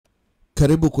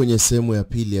Karibu kwenye sehemu ya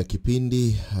pili ya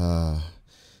kipindi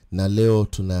na leo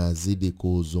tunazidi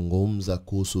kuzungumza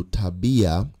kuhusu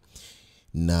tabia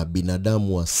na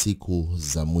binadamu wa siku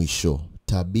za mwisho.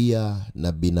 Tabia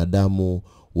na binadamu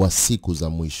wa siku za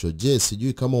mwisho. Je,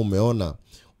 sijui kama umeona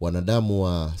wanadamu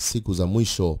wa siku za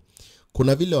mwisho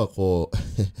kuna vile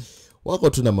wako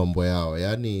tuna mambo yao.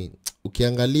 Yaani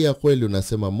ukiangalia kweli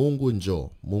unasema Mungu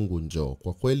njoo,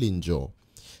 kwa kweli njoo.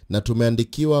 Na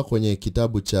tumeandikiwa kwenye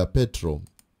kitabu cha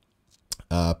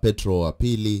Petro wa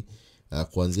pili,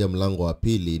 kuanzia mlango wa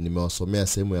pili. Nimewasomea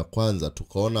sehemu ya kwanza,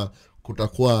 tukaona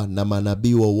kutakuwa na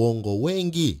manabii wa uongo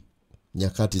wengi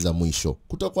nyakati za mwisho.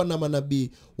 Kutakuwa na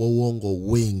manabii wa uongo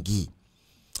wengi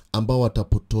ambao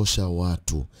watapotosha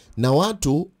watu. Na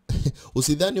watu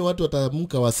usidhani watu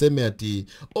wataamka waseme ati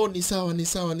ni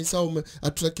sawa,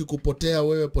 hatutaki kupotea,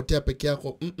 wewe potea peke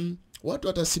yako. Watu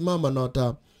watasimama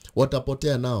na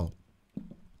watapotea nao.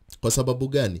 Kwa sababu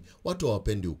gani? Watu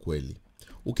hawapendi ukweli.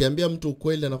 Ukiambia mtu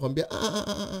ukweli anakuambia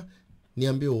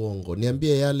niambie uongo,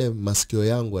 niambie yale masikio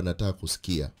yangu yanataka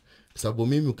kusikia. Kwa sababu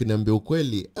mimi ukiniambia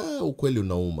ukweli, ukweli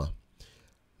unauma.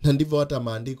 Na ndivyo hata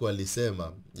maandiko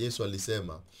alisema, Yesu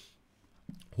alisema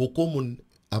hukumu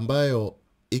ambayo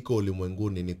iko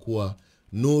ulimwenguni ni kuwa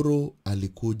nuru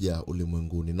alikuja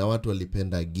ulimwenguni na watu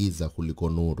walipenda giza kuliko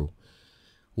nuru.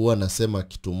 Huwa nasema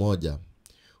kitu moja,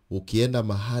 ukienda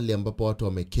mahali ambapo watu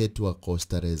wameketi wako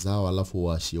starehe zao alafu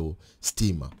washio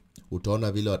stima,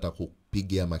 utaona vile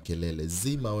watakupigia makelele,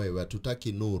 zima wewe,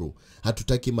 hatutaki nuru,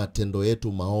 hatutaki matendo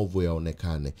yetu maovu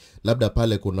yaonekane. Labda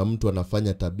pale kuna mtu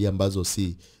anafanya tabia ambazo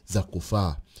si za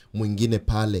kufaa, mwingine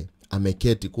pale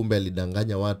ameketi kumbe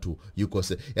alidanganya watu yuko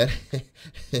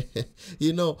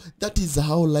that is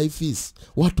how life is.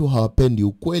 Watu hawapendi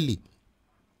ukweli.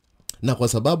 Na kwa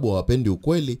sababu hawapendi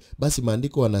ukweli, basi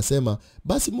maandiko wanasema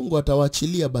basi Mungu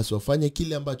atawaachilia basi wafanye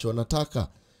kile ambacho wanataka,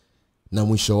 na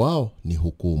mwisho wao ni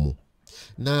hukumu.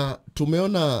 Na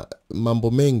tumeona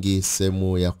mambo mengi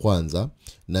sehemu ya kwanza,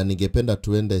 na ningependa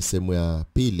tuende sehemu ya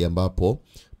pili ambapo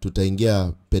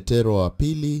tutaingia Petro wa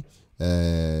pili,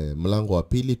 mlango wa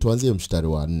pili, tuanzie mstari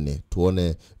wa 4.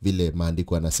 Tuone vile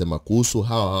maandiko yanasema kuhusu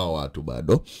hawa watu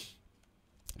bado.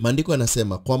 Maandiko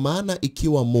yanasema, kwa maana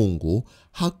ikiwa Mungu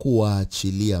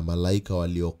hakuwaachilia malaika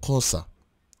waliokosa.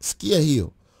 Sikia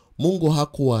hiyo. Mungu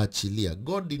hakuwaachilia.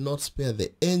 God did not spare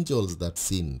the angels that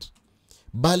sinned.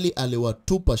 Bali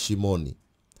aliwatupa shimoni,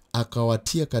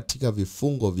 akawatia katika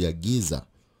vifungo vya giza,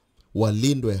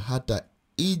 walindwe hata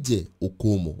ije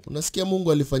hukumu. Unasikia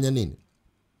Mungu alifanya nini?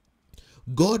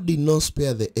 God did not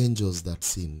spare the angels that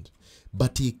sinned,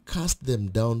 but he cast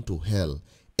them down to hell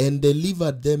and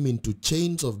delivered them into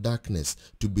chains of darkness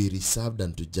to be reserved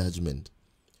unto judgment.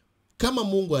 Kama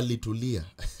Mungu alitulia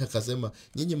akasema,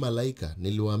 nyinyi malaika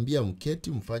niliwaambia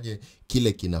mketi mfanye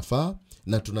kile kinafaa.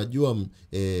 Na tunajua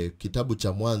kitabu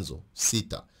cha Mwanzo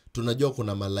 6, tunajua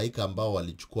kuna malaika ambao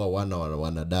walichukua wana wa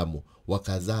wanadamu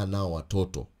wakazaa nao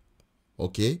watoto.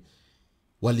 Okay?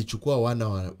 Walichukua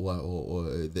wana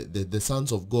the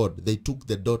sons of God, they took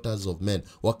the daughters of men,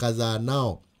 wakazaa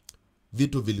nao.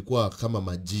 Vitu vilikuwa kama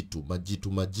majitu.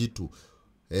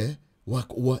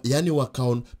 Yani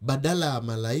wakaon, badala ya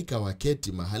malaika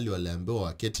waketi mahali waliambiwa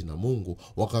waketi na Mungu,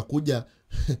 wakakuja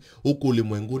huku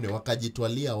ulimwenguni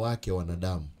wakajitwalia wake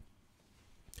wanadamu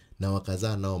na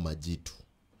wakazaa nao majitu.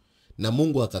 Na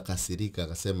Mungu akakasirika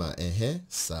akasema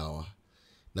sawa.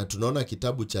 Na tunaona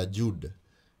kitabu cha Jude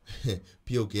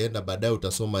pia ukienda baadaye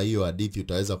utasoma hiyo hadithi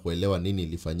utaweza kuelewa nini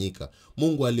ilifanyika.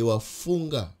 Mungu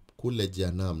aliwafunga kule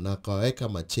jehanamu na akawaweka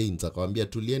machains, akawaambia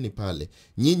tulieni pale,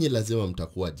 nyinyi lazima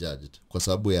mtakuwa judged kwa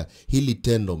sababu ya hili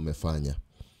tendo mmefanya.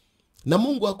 Na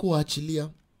Mungu hakuwaachilia.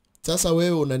 Sasa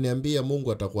wewe unaniambia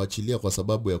Mungu atakuachilia kwa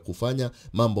sababu ya kufanya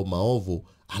mambo maovu,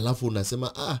 alafu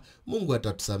unasema Mungu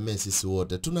atatusamehe sisi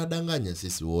wote. Tunadanganya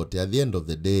sisi wote. At the end of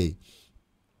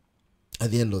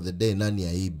the day nani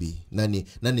aibi?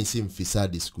 Nani si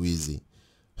mfisadi siku hizi?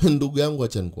 Ndugu yangu,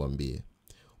 acha nikwambie,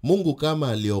 Mungu kama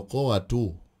aliokoa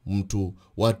tu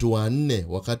watu 4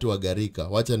 wakati wa gharika,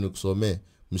 wacha nikusomee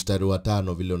mstari wa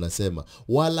 5 vile unasema,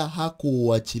 wala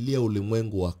hakuuachilia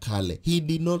ulimwengu wa kale. He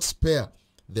did not spare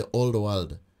the old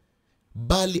world,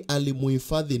 bali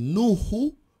alimuhifadhi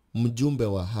Nuhu mjumbe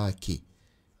wa haki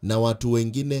na watu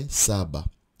wengine 7.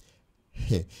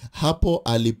 Hapo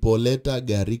alipoleta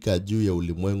gharika juu ya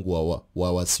ulimwengu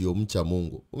wa wasiomcha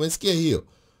Mungu. Umesikia hiyo?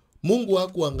 Mungu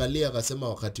hakuangalia akasema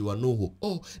wakati wa Nuhu,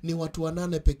 ni watu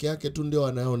 8 peke yake tu ndio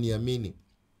wanaoniamini.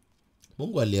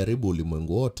 Mungu aliharibu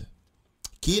ulimwengu wote.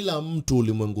 Kila mtu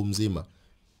ulimwengu mzima.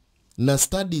 Na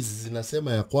studies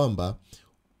zinasema ya kwamba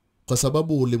kwa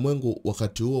sababu ulimwengu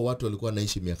wakati huo watu walikuwa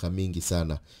naishi miaka mingi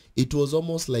sana. It was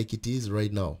almost like it is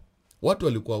right now. Watu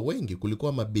walikuwa wengi,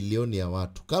 kulikuwa mabilioni ya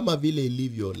watu. Kama vile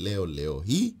ilivyo leo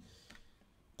hii.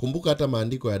 Kumbuka hata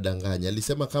maandiko ya danganya.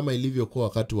 Alisema kama ilivyokuwa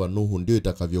wakati wa Nuhu ndio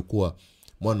itakavyokuwa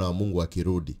mwana wa Mungu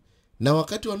akirudi. Na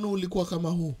wakati wa Nuhu ulikuwa kama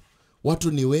huu.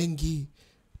 Watu ni wengi,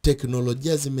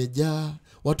 teknolojia zimejaa,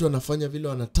 watu wanafanya vile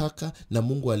wanataka, na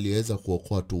Mungu aliweza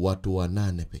kuokoa tu watu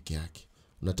 8 peke yake.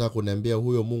 Unataka kuniambia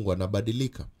huyo Mungu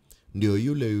anabadilika? Ndio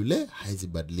yule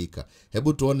haizibadilika.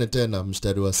 Hebu tuone tena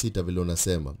mstari wa 6 vile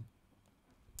unasema.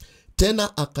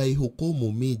 Tena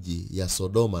akaihukumu miji ya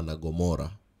Sodoma na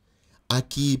Gomora,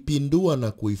 akiipindua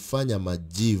na kuifanya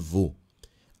majivu,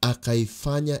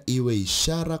 akaifanya iwe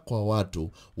ishara kwa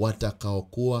watu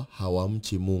watakaokuwa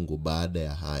hawamchi Mungu baada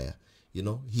ya haya. You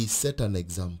know, he set an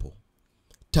example,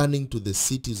 turning to the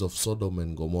cities of Sodom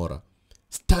and Gomorrah,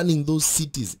 turning those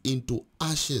cities into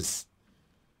ashes.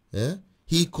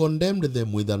 He condemned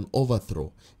them with an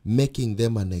overthrow, making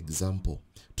them an example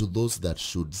to those that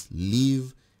should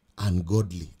live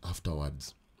ungodly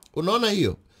afterwards. Unaona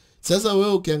hiyo? Sasa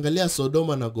wewe ukiangalia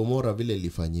Sodoma na Gomora vile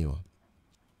ilifanyiwa,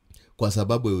 kwa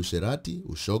sababu ya usherati,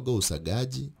 ushoga,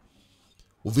 usagaji,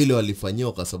 vile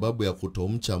walifanyiwa kwa sababu ya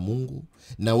kutomcha Mungu,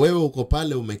 na wewe uko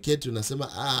pale umeketi unasema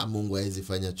Mungu hawezi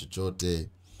fanya chochote.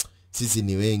 Sisi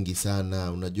ni wengi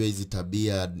sana, unajua hizi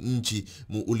tabia nchi,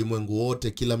 ulimwengu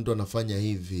wote kila mtu anafanya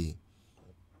hivi.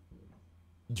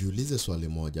 Jiulize swali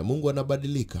moja, Mungu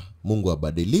anabadilika? Mungu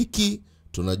habadiliki.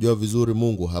 Tunajua vizuri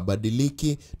Mungu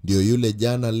habadiliki, ndio yule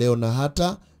jana, leo na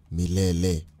hata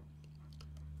milele.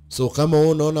 So kama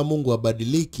wewe unaona Mungu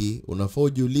habadiliki, unafaa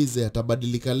ujiulize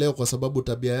atabadilika leo kwa sababu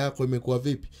tabia yako imekuwa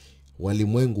vipi?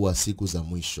 Walimwengu wa siku za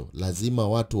mwisho. Lazima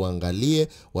watu waangalie,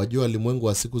 wajue walimwengu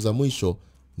wa siku za mwisho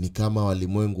ni kama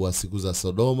walimwengu wa siku za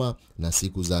Sodoma na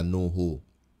siku za Nuhu.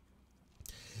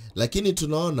 Lakini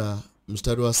tunaona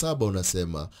mstari wa 7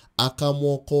 unasema,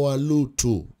 akamwokoa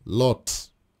Lot,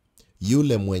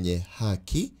 yule mwenye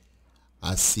haki,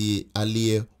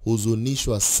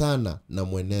 aliyehuzunishwa sana na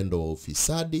mwenendo wa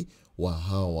ufisadi wa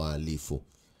hao wahalifu.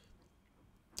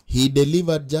 He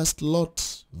delivered just Lot,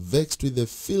 vexed with the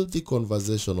filthy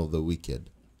conversation of the wicked.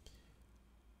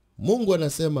 Mungu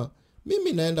anasema,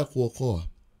 mimi naenda kuokoa.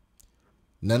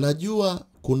 Na najua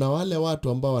kuna wale watu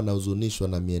ambao wanahuzunishwa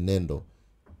na mienendo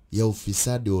ya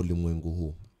ufisadi wa ulimwengu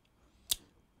huu.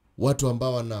 Watu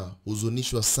ambao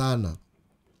wanahuzunishwa sana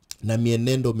na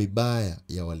mienendo mibaya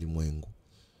ya walimwengu.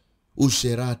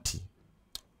 Usherati,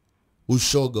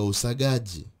 ushoga,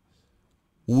 usagaji,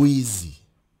 wizi,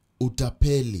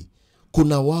 utapeli.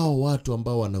 Kuna watu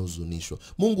ambao wanahuzunishwa.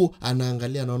 Mungu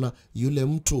anaangalia, naona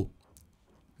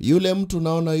yule mtu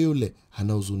naona yule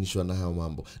anahuzunishwa na hayo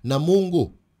mambo. Na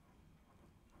Mungu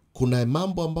kuna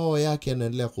mambo ambao yake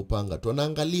yanaendelea kupanga.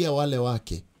 Tunaangalia wale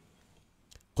wake.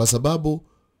 Kwa sababu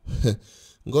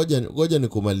ngoja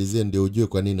nikumalizie ndio ujue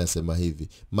kwa nini nasema hivi.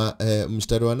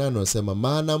 Mstari wa 8 unasema,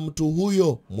 maana mtu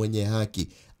huyo mwenye haki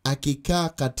akikaa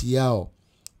kati yao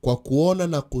kwa kuona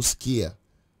na kusikia,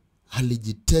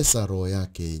 alijitesa roho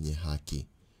yake yenye haki.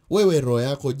 Wewe roho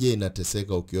yako je,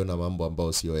 inateseka ukiona mambo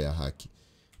ambao sio ya haki?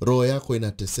 Roho yako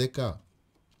inateseka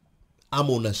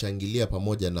ama unashangilia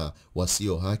pamoja na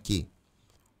wasio haki?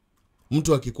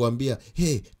 Mtu akikwambia,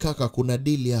 kaka kuna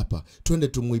dili hapa, twende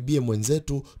tumuibie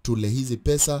mwenzetu, tule hizi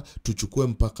pesa, tuchukue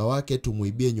mpaka wake,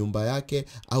 tumuibie nyumba yake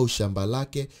au shamba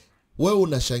lake, wewe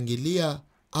unashangilia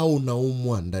au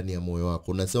unaumwa ndani ya moyo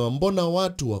wako? Unasema, mbona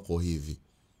watu wako hivi?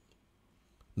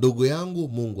 Ndugu yangu,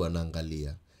 Mungu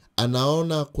anaangalia.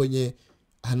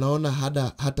 Anaona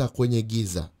hata kwenye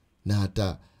giza, na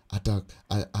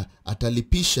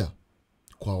atalipisha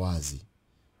kwa wazi.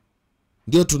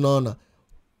 Ndio tunaona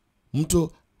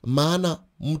maana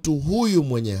mtu huyu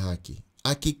mwenye haki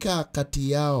akikaa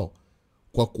kati yao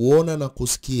kwa kuona na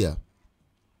kusikia,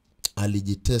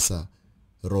 alijitesa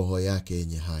roho yake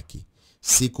yenye haki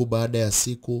siku baada ya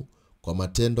siku kwa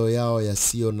matendo yao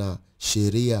yasiyo na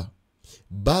sheria.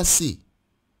 Basi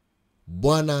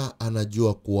Bwana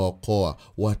anajua kuwaokoa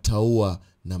wataua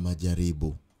na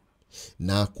majaribu,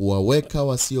 na kuwaweka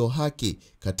wasio haki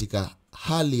katika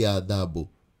hali ya adhabu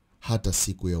hata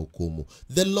siku ya hukumu.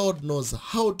 The Lord knows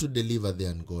how to deliver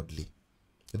the godly.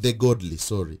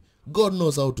 God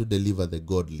knows how to deliver the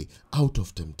godly out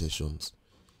of temptations,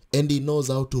 and he knows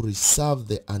how to reserve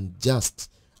the unjust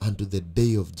unto the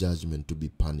day of judgment to be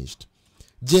punished.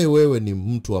 Je, wewe ni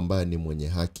mtu ambaye ni mwenye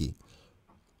haki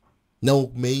na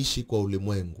umeishi kwa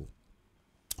ulimwengu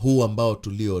huu ambao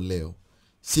tulio leo,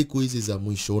 siku hizi za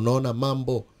mwisho? Unaona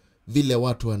mambo vile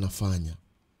watu wanafanya,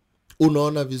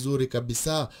 unaona vizuri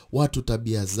kabisa watu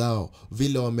tabia zao,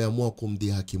 vile wameamua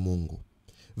kumdhihaki Mungu,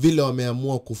 vile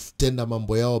wameamua kutenda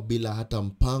mambo yao bila hata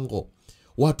mpango.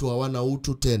 Watu hawana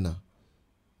utu tena.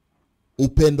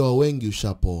 Upendo wa wengi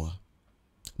ushapoa.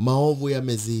 Maovu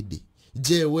yamezidi.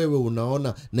 Je, wewe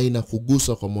unaona na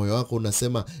inakugusa kwa moyo wako,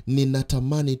 unasema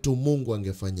ninatamani tu Mungu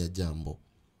angefanya jambo.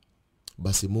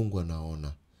 Basi Mungu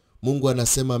anaona. Mungu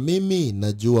anasema mimi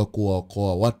najua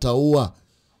kuwaokoa wataua.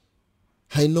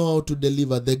 I know how to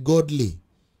deliver the godly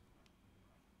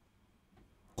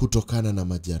kutokana na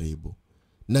majaribu.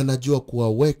 Na najua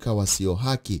kuwaweka wasio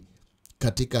haki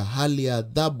katika hali ya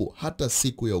adhabu hata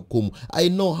siku ya hukumu. I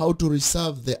know how to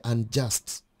reserve the unjust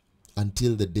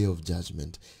until the day of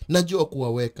judgment. Najua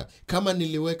kuwaweka. Kama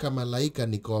niliweka malaika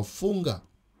nikawafunga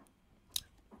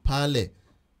pale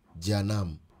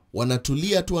jehanamu,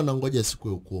 wanatulia tu wanangoja siku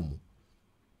ya hukumu.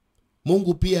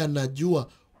 Mungu pia anajua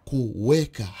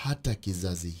kuweka hata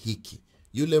kizazi hiki.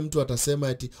 Yule mtu atasema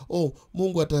eti,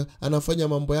 Mungu anafanya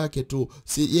mambo yake tu,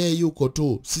 yeye yuko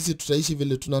tu, sisi tutaishi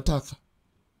vile tunataka.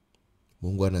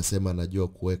 Mungu anasema anajua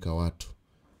kuweka watu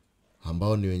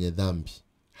ambao ni wenye dhambi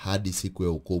hadi siku ya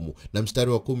hukumu. Na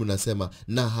mstari wa 10 unasema,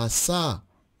 na hasa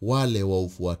wale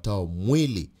waufuatao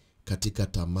mwili katika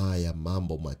tamaa ya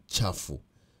mambo machafu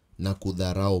na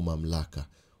kudharau mamlaka.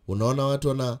 Unaona watu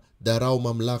wanadharau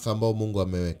mamlaka ambao Mungu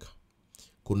ameweka.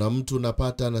 Kuna mtu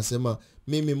unapata anasema,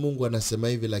 mimi Mungu anasema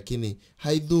hivi lakini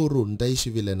haidhuru, nitaishi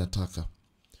vile nataka.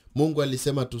 Mungu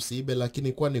alisema tusiibe,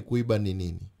 lakini kwani kuiba ni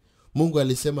nini? Mungu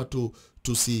alisema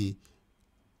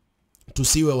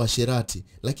tusiwe washerati,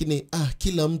 lakini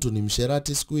kila mtu ni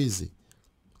msherati siku hizi.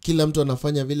 Kila mtu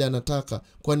anafanya vile anataka.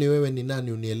 Kwani wewe ni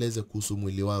nani unieleze kuhusu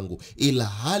mwili wangu? Ila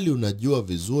hali unajua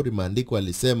vizuri maandiko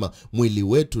alisema mwili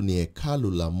wetu ni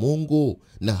hekalu la Mungu,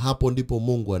 na hapo ndipo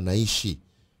Mungu anaishi.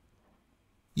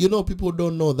 You know, people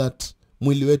don't know that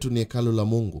mwili wetu ni hekalu la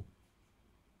Mungu.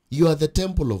 You are the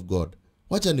temple of God.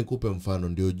 Wacha nikupe mfano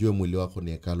ndio ujue mwili wako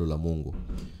ni hekalu la Mungu.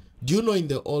 Do you know in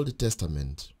the Old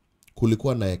Testament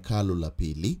kulikuwa na hekalu la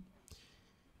pili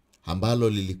ambalo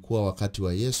lilikuwa wakati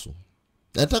wa Yesu.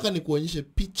 Nataka nikuonyeshe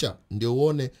picha ndio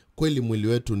uone kweli mwili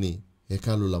wetu ni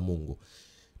hekalu la Mungu.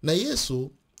 Na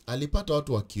Yesu alipata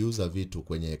watu wakiuza vitu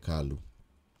kwenye hekalu.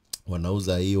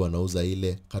 Wanauza hii, wanauza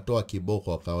ile, katoa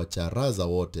kiboko akawacharaza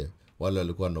wote wale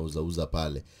walikuwa wanauza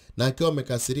pale. Na akiwa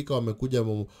wamekasirika wamekuja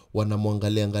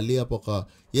wanamwangalia hapo, kwa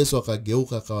Yesu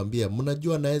akageuka akamwambia,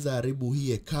 mnajua naweza haribu hii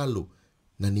hekalu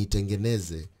na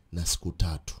nitengeneze na siku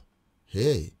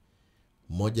 3.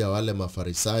 Mmoja wale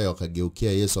mafarisayo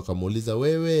akageukia Yesu akamuuliza,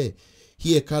 wewe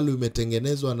hii hekalu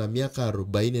imetengenezwa na miaka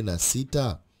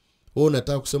 46. Wewe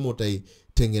unataka kusema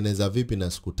utaitengeneza vipi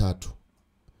na siku 3?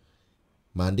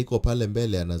 Maandiko pale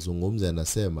mbele anazungumza,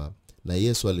 anasema, na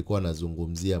Yesu alikuwa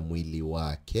anazungumzia mwili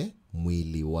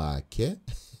wake.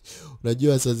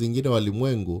 Unajua saa zingine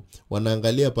walimwengu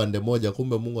wanaangalia pande moja,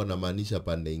 kumbe Mungu anamaanisha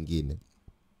pande nyingine.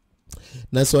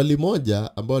 Na swali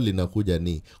moja ambalo linakuja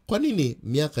ni, kwa nini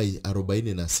miaka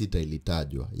 46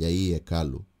 ilitajwa ya hii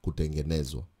hekalu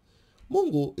kutengenezwa?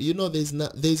 Mungu, you know,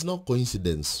 there is no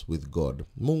coincidence with God.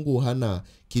 Mungu hana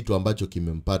kitu ambacho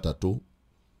kimempata tu.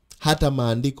 Hata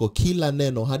maandiko kila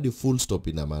neno hadi full stop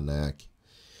ina maana yake.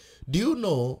 Do you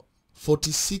know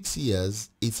 46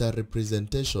 years is a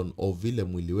representation of vile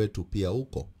mwili wetu pia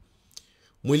uko.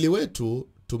 Mwili wetu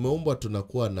tumeumbwa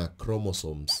tunakuwa na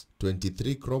chromosomes,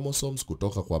 23 chromosomes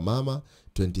kutoka kwa mama,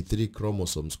 23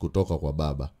 chromosomes kutoka kwa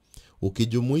baba.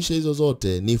 Ukijumuisha hizo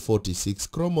zote ni 46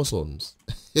 chromosomes.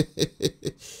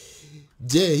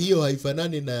 Je, hiyo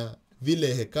haifanani na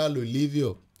vile hekalu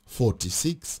ilivyo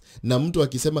 46? Na mtu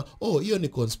akisema, hiyo ni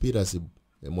conspiracy,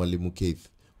 Mwalimu Keith,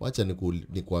 wacha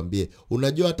nikuambie,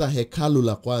 unajua hata hekalu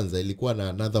la kwanza ilikuwa na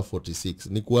another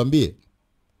 46. Nikuambie,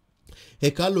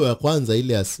 hekalu ya kwanza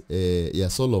ile ya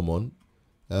Solomon,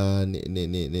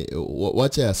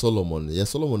 wacha ya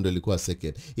Solomon ndio ilikuwa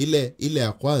second. Ile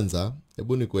ya kwanza,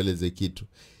 hebu nikueleze kitu.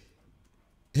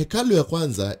 Hekalu ya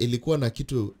kwanza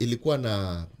ilikuwa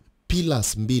na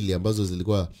pillars 2 ambazo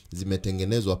zilikuwa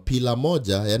zimetengenezwa. Pila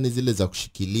moja, yani zile za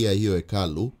kushikilia hiyo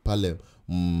hekalu pale,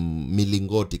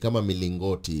 milingoti, kama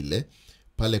milingoti ile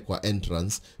pale kwa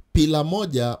entrance. Pila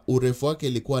moja urefu wake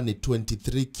ilikuwa ni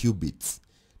 23 cubits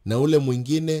na ule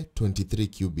mwingine 23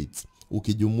 cubits.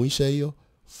 Ukijumuisha hiyo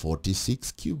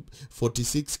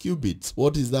 46 cubits.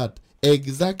 What is that?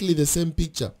 Exactly the same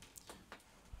picture.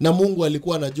 Na Mungu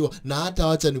alikuwa anajua. Na hata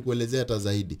wacha nikuelezea hata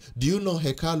zaidi. Do you know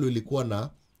hekalu ilikuwa na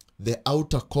the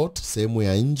outer court, sehemu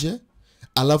ya nje,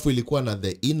 alafu ilikuwa na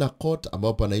the inner court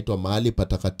ambapo panaitwa mahali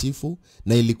patakatifu,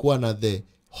 na ilikuwa na the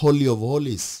holy of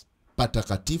holies,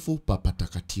 patakatifu pa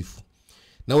patakatifu.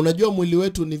 Na unajua mwili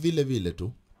wetu ni vile vile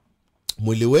tu.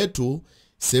 Mwili wetu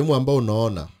sehemu ambao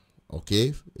unaona,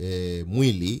 okay,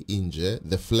 mwili nje,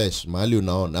 the flesh, mahali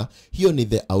unaona, hiyo ni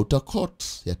the outer court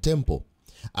ya temple.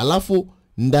 Alafu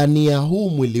ndani ya huu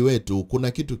mwili wetu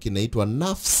kuna kitu kinaitwa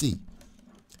nafsi.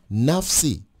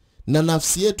 Na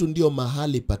nafsi yetu ndio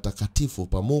mahali patakatifu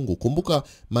pa Mungu. Kumbuka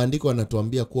maandiko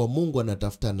yanatuambia kuwa Mungu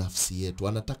anatafuta nafsi yetu,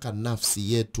 anataka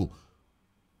nafsi yetu.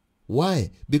 Why?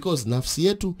 Because nafsi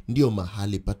yetu ndio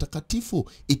mahali patakatifu.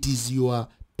 It is your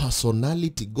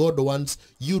personality. God wants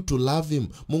you to love him.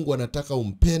 Mungu anataka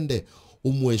umpende,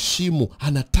 umheshimu,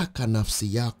 anataka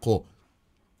nafsi yako.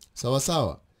 Sawa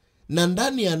sawa. Na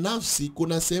ndani ya nafsi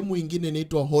kuna sehemu nyingine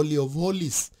inaitwa Holy of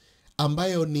Holies,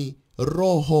 ambayo ni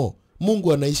roho.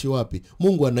 Mungu anaishi wapi?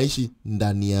 Mungu anaishi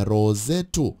ndani ya roho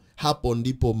zetu. Hapo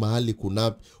ndipo mahali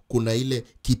kuna ile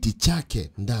kiti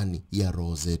chake ndani ya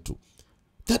roho zetu.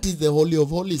 That is the Holy of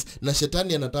Holies. Na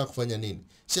shetani anataka kufanya nini?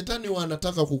 Shetani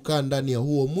anataka kukaa ndani ya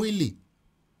huo mwili.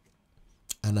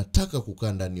 Anataka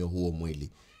kukaa ndani ya huo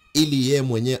mwili ili yeye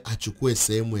mwenyewe achukue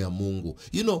sehemu ya Mungu.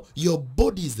 You know, your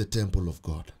body is the temple of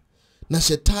God. Na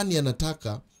shetani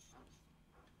anataka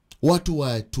watu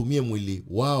watumie mwili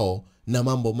wao na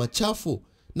mambo machafu.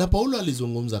 Na Paulo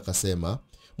alizungumza akasema,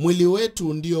 mwili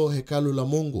wetu ndio hekalu la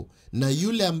Mungu, na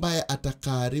yule ambaye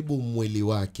atakaharibu mwili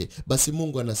wake, basi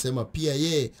Mungu anasema pia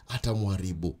yeye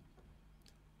atamharibu.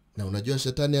 Na unajua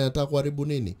shetani anataka kuharibu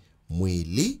nini?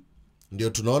 Mwili. Ndio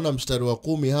tunaona mstari wa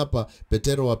 10 hapa,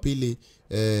 Petro wa pili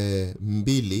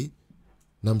 2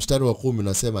 na mstari wa 10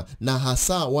 unasema, na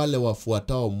hasa wale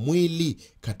wafuatao mwili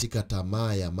katika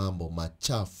tamaa ya mambo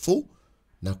machafu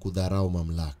na kudharau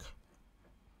mamlaka.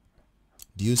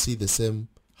 Do you see the same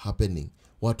happening?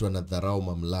 Watu wanadharau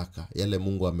mamlaka yale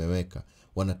Mungu ameweka,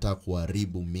 wanataka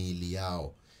kuharibu miili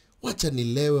yao. Wacha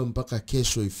nilewe mpaka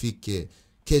kesho ifike,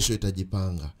 kesho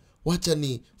itajipanga. Wacha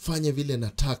nifanye vile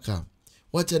nataka.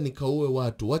 Wacha nikaue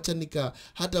watu. Wacha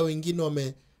hata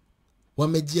wengine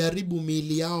wamejaribu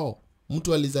miili yao.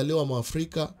 Mtu alizaliwa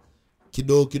Mwafrika,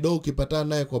 kidogo ukipatana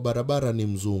naye kwa barabara ni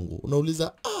mzungu.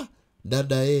 Unauliza,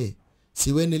 dada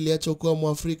si wewe niliacha kuwa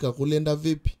Mwafrika, kulienda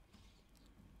vipi?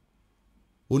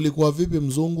 Ulikuwa vipi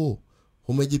mzungu?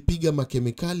 Umejipiga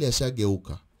makemikali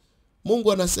ashageuka.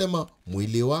 Mungu anasema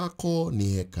mwili wako ni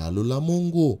hekalu la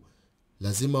Mungu.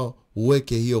 Lazima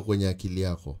uweke hiyo kwenye akili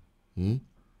yako.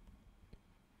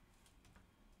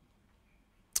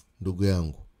 Ndugu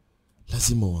yangu,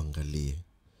 lazima uangalie.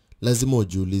 Lazima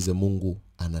ujiulize Mungu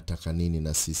anataka nini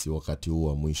na sisi wakati huu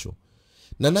wa mwisho.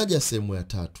 Na naja sehemu ya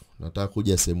 3. Nataka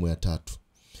kuja sehemu ya 3.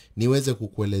 Niweze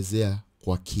kukuelezea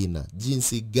kwa kina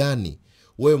jinsi gani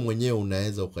wewe mwenyewe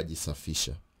unaweza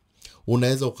ukajisafisha.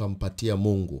 Unaweza ukampatia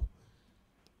Mungu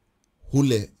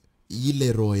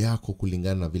ile roho yako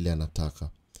kulingana na vile anataka.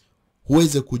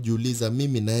 Uweze kujiuliza,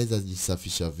 mimi naweza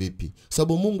jisafisha vipi?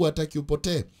 Sababu Mungu hataki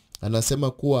upotee.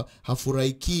 Anasema kuwa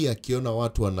hafurahiki akiona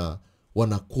watu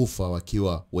wanakufa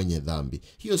wakiwa wenye dhambi.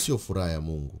 Hiyo sio furaha ya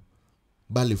Mungu.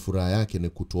 Bali furaha yake ni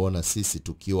kutuona sisi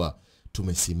tukiwa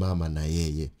tumesimama na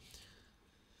yeye.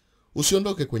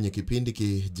 Usiondoke kwenye kipindi.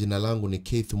 Jina langu ni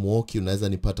Keith Muoki. Unaweza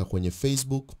nipata kwenye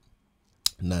Facebook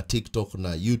na TikTok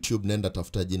na YouTube. Nenda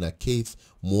tafuta jina Keith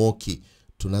Muoki.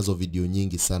 Tunazo video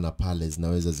nyingi sana pale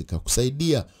zinaweza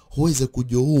zikakusaidia uweze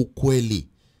kujua ukweli,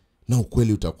 na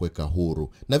ukweli utakuweka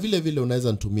huru. Na vile vile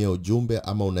unaweza nitumia ujumbe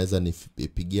ama unaweza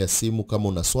nipigia simu kama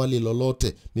una swali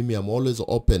lolote. Mimi am always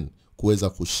open kuweza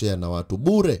kushare na watu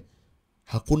bure.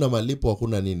 Hakuna malipo,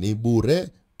 hakuna nini, bure.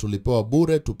 Tulipewa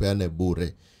bure, tupeane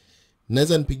bure.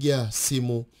 Naweza nipigia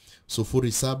simu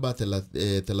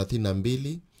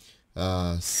 0732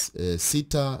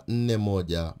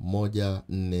 641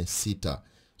 146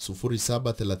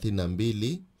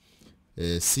 0732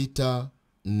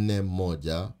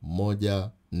 641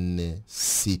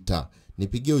 146.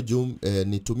 Nipigie ujumbe,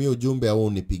 nitumie ujumbe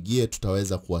au nipigie,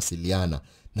 tutaweza kuwasiliana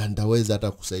na nitaweza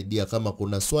hata kusaidia kama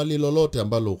kuna swali lolote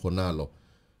ambalo uko nalo,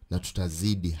 na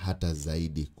tutazidi hata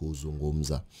zaidi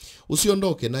kuzungumza.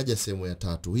 Usiondoke, naja sehemu ya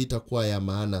 3. Hii itakuwa ya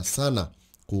maana sana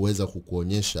kuweza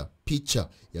kukuonyesha picha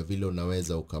ya vile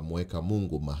unaweza ukamweka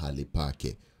Mungu mahali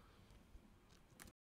pake.